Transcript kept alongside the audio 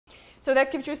So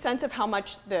that gives you a sense of how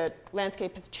much the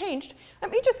landscape has changed. Let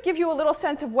me just give you a little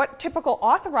sense of what typical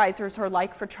authorizers are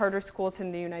like for charter schools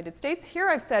in the United States. Here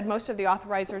I've said most of the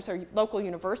authorizers are local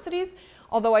universities,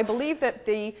 although I believe that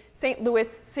the St. Louis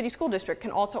City School District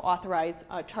can also authorize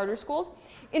charter schools.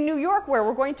 In New York, where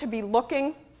we're going to be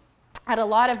looking at a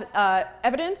lot of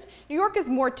evidence, New York is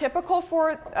more typical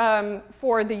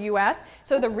for the US.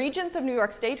 So the regents of New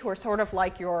York State, who are sort of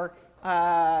like your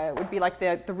would be like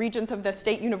the regents of the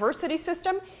state university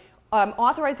system,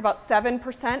 authorize about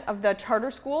 7% of the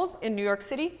charter schools in New York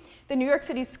City. The New York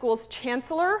City Schools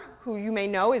Chancellor, who you may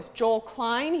know, is Joel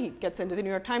Klein. He gets into the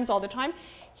New York Times all the time.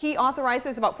 He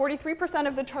authorizes about 43%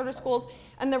 of the charter schools,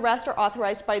 and the rest are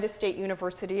authorized by the State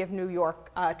University of New York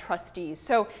trustees.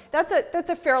 So that's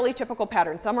a fairly typical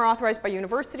pattern. Some are authorized by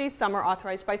universities, some are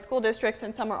authorized by school districts,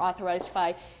 and some are authorized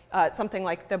by something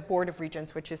like the Board of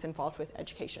Regents, which is involved with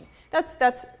education.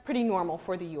 That's pretty normal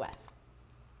for the US.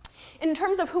 In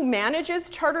terms of who manages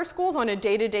charter schools on a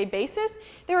day-to-day basis,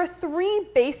 there are three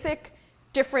basic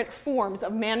different forms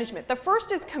of management. The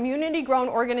first is community-grown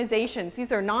organizations.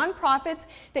 These are nonprofits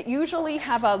that usually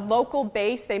have a local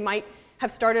base. They might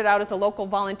have started out as a local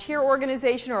volunteer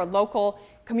organization or a local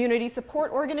community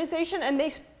support organization, and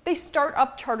they start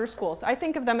up charter schools. I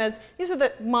think of them as, these are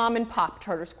the mom and pop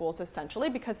charter schools essentially,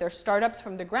 because they're startups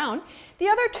from the ground. The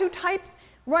other two types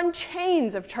run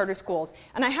chains of charter schools.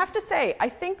 And I have to say, I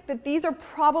think that these are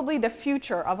probably the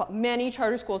future of many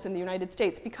charter schools in the United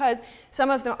States, because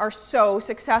some of them are so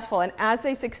successful. And as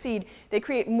they succeed, they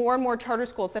create more and more charter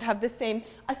schools that have the same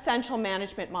essential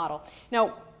management model.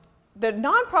 Now, the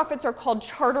nonprofits are called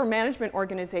charter management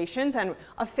organizations, and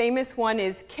a famous one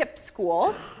is KIPP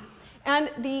Schools.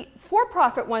 And the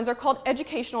for-profit ones are called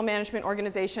educational management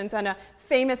organizations, and a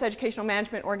famous educational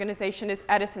management organization is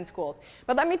Edison Schools.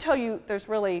 But let me tell you, there's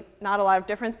really not a lot of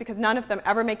difference, because none of them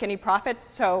ever make any profits,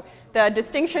 so the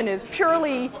distinction is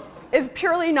purely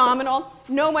nominal.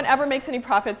 No one ever makes any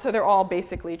profits, so they're all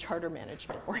basically charter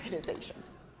management organizations.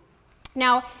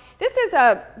 Now, this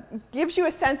gives you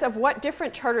a sense of what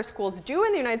different charter schools do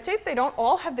in the United States. They don't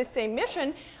all have the same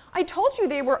mission. I told you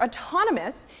they were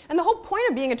autonomous, and the whole point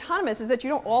of being autonomous is that you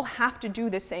don't all have to do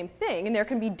the same thing, and there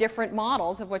can be different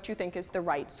models of what you think is the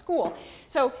right school.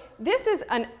 So this is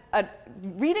a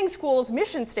Reading School's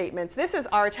mission statements. This is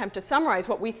our attempt to summarize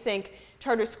what we think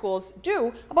charter schools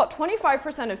do. About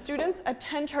 25% of students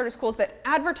attend charter schools that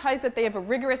advertise that they have a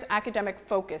rigorous academic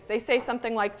focus. They say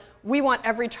something like, we want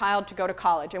every child to go to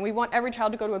college, and we want every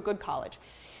child to go to a good college.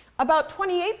 About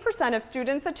 28% of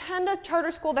students attend a charter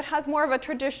school that has more of a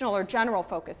traditional or general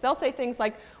focus. They'll say things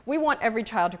like, we want every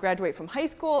child to graduate from high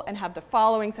school and have the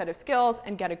following set of skills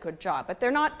and get a good job. But they're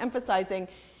not emphasizing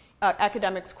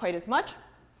academics quite as much.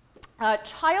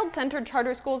 Child-centered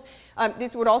charter schools,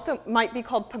 these would also might be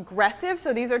called progressive.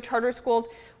 So these are charter schools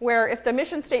where if the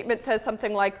mission statement says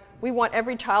something like, we want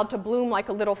every child to bloom like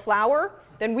a little flower,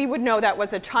 then we would know that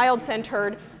was a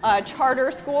child-centered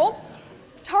charter school.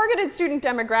 Targeted student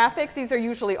demographics, these are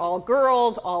usually all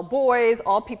girls, all boys,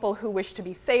 all people who wish to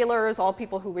be sailors, all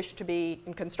people who wish to be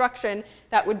in construction.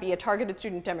 That would be a targeted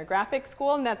student demographic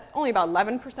school, and that's only about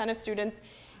 11% of students.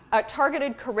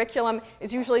 Targeted curriculum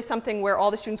is usually something where all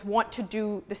the students want to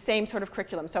do the same sort of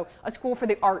curriculum. So a school for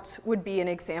the arts would be an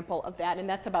example of that, and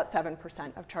that's about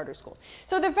 7% of charter schools.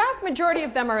 So the vast majority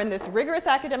of them are in this rigorous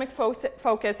academic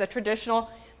focus, a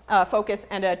traditional focus,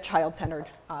 and a child-centered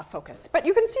focus. But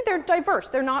you can see they're diverse.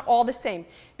 They're not all the same.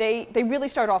 They really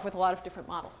start off with a lot of different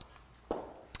models.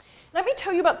 Let me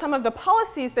tell you about some of the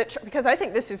policies that, because I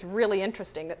think this is really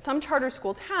interesting, that some charter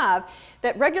schools have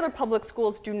that regular public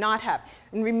schools do not have.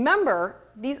 And remember,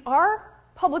 these are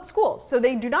public schools, so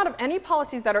they do not have any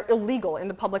policies that are illegal in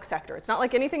the public sector. It's not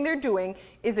like anything they're doing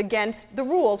is against the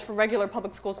rules for regular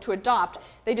public schools to adopt.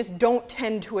 They just don't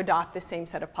tend to adopt the same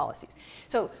set of policies.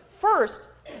 So first,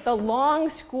 the long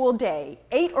school day,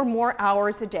 8 or more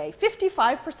hours a day.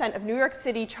 55% of New York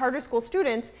City charter school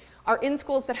students are in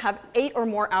schools that have 8 or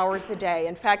more hours a day.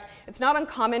 In fact, it's not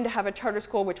uncommon to have a charter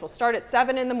school which will start at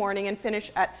 7 in the morning and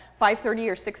finish at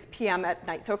 5:30 or 6 p.m. at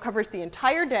night. So it covers the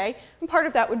entire day, and part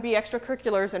of that would be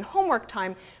extracurriculars and homework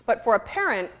time. But for a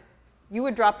parent, you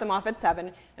would drop them off at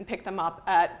 7 and pick them up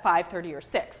at 5:30 or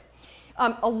 6.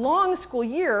 A long school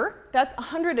year, that's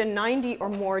 190 or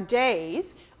more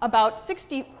days. About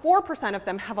 64% of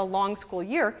them have a long school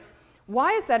year.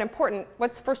 Why is that important?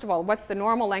 First of all, what's the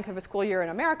normal length of a school year in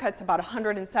America? It's about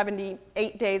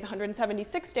 178 days,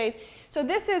 176 days. So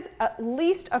this is at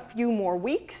least a few more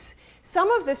weeks. Some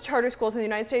of these charter schools in the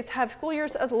United States have school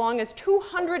years as long as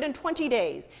 220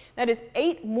 days. That is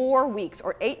 8 more weeks,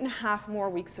 or 8.5 more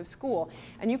weeks of school.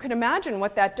 And you can imagine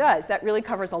what that does. That really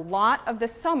covers a lot of the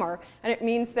summer, and it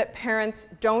means that parents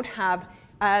don't have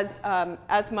as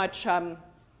much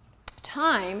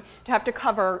time to have to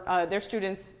cover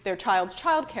their child's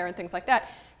childcare and things like that.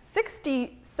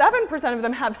 67% of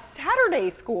them have Saturday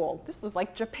school. This is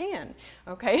like Japan,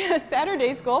 okay?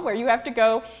 Saturday school where you have to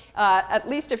go, at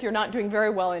least if you're not doing very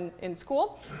well in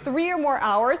school, 3 or more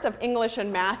hours of English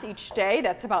and math each day.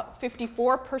 That's about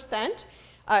 54%.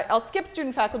 I'll skip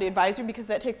student faculty advisory because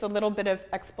that takes a little bit of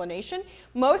explanation.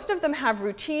 Most of them have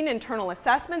routine internal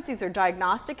assessments. These are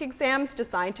diagnostic exams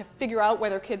designed to figure out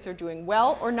whether kids are doing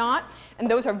well or not,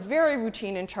 and those are very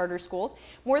routine in charter schools.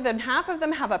 More than half of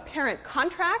them have a parent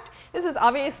contract. This is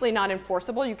obviously not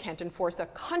enforceable. You can't enforce a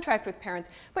contract with parents,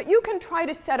 but you can try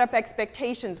to set up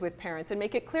expectations with parents and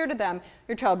make it clear to them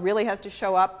your child really has to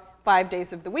show up 5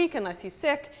 days of the week unless he's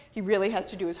sick. He really has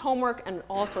to do his homework and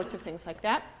all sorts of things like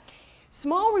that.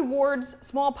 Small rewards,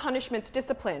 small punishments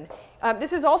discipline.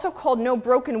 This is also called no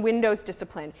broken windows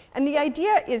discipline. And the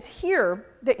idea is here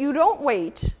that you don't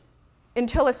wait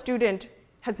until a student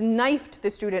has knifed the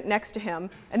student next to him,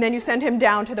 and then you send him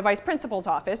down to the vice principal's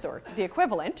office, or the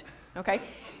equivalent. Okay?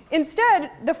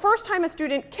 Instead, the first time a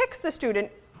student kicks the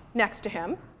student next to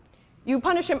him, you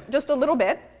punish him just a little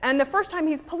bit, and the first time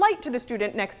he's polite to the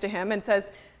student next to him and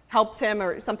helps him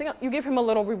or something, you give him a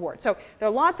little reward. So there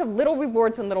are lots of little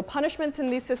rewards and little punishments in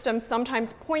these systems.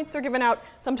 Sometimes points are given out.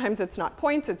 Sometimes it's not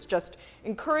points. It's just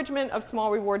encouragement of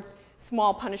small rewards,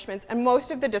 small punishments. And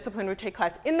most of the discipline would take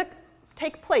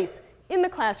place in the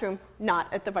classroom,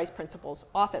 not at the vice principal's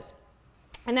office.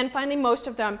 And then finally, most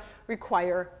of them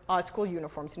require school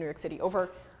uniforms in New York City,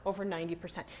 over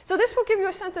 90%. So this will give you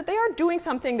a sense that they are doing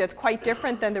something that's quite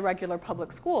different than the regular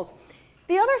public schools.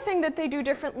 The other thing that they do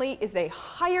differently is they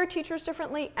hire teachers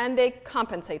differently and they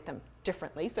compensate them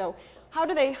differently. So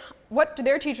what do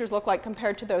their teachers look like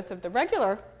compared to those of the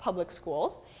regular public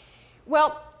schools?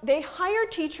 Well, they hire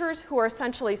teachers who are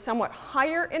essentially somewhat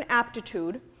higher in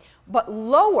aptitude, but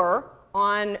lower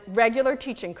on regular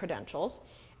teaching credentials,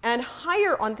 and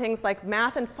higher on things like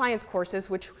math and science courses,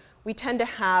 which we tend to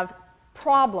have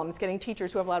problems getting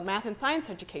teachers who have a lot of math and science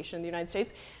education in the United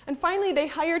States. And finally, they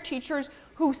hire teachers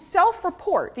who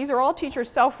self-report. These are all teachers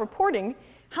self-reporting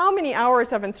how many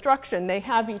hours of instruction they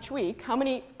have each week, how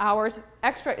many hours,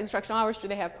 extra instructional hours do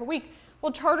they have per week.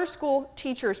 Well, charter school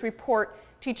teachers report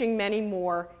teaching many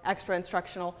more extra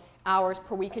instructional hours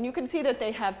per week. And you can see that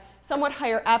they have somewhat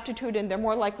higher aptitude and they're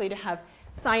more likely to have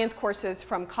science courses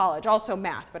from college, also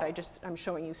math, but I'm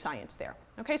showing you science there.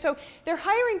 Okay, so they're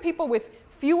hiring people with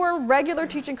fewer regular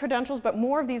teaching credentials, but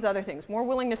more of these other things, more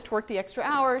willingness to work the extra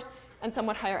hours and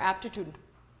somewhat higher aptitude.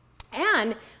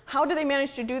 And how do they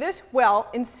manage to do this? Well,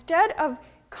 instead of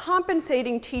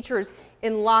compensating teachers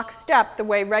in lockstep the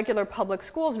way regular public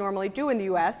schools normally do in the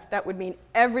US, that would mean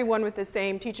everyone with the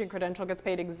same teaching credential gets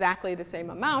paid exactly the same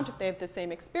amount if they have the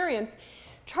same experience.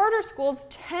 Charter schools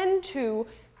tend to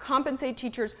compensate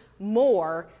teachers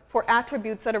more for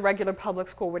attributes that a regular public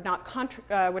school would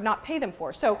not pay them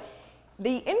for. So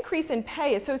the increase in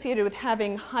pay associated with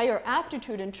having higher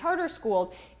aptitude in charter schools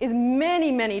is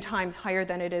many, many times higher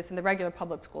than it is in the regular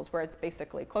public schools, where it's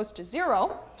basically close to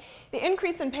zero. The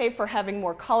increase in pay for having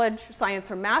more college science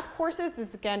or math courses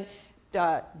is, again,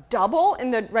 double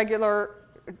in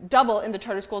the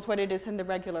charter schools what it is in the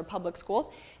regular public schools.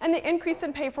 And the increase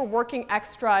in pay for working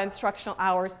extra instructional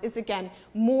hours is, again,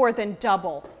 more than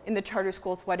double in the charter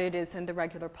schools what it is in the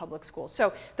regular public schools.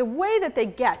 So the way that they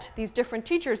get these different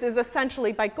teachers is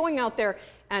essentially by going out there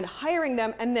and hiring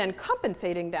them and then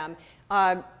compensating them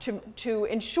to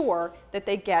ensure that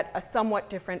they get a somewhat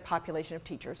different population of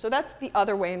teachers. So that's the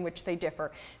other way in which they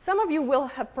differ. Some of you will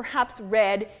have perhaps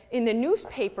read in the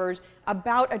newspapers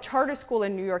about a charter school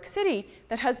in New York City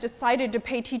that has decided to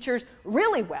pay teachers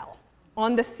really well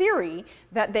on the theory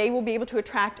that they will be able to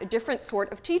attract a different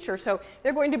sort of teacher. So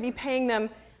they're going to be paying them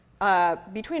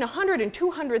between $100,000 and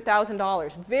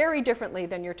 $200,000, very differently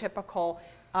than your typical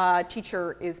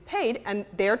teacher is paid, and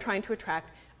they're trying to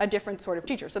attract a different sort of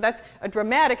teacher. So that's a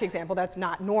dramatic example. That's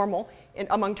not normal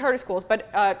among charter schools, but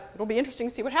it'll be interesting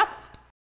to see what happens.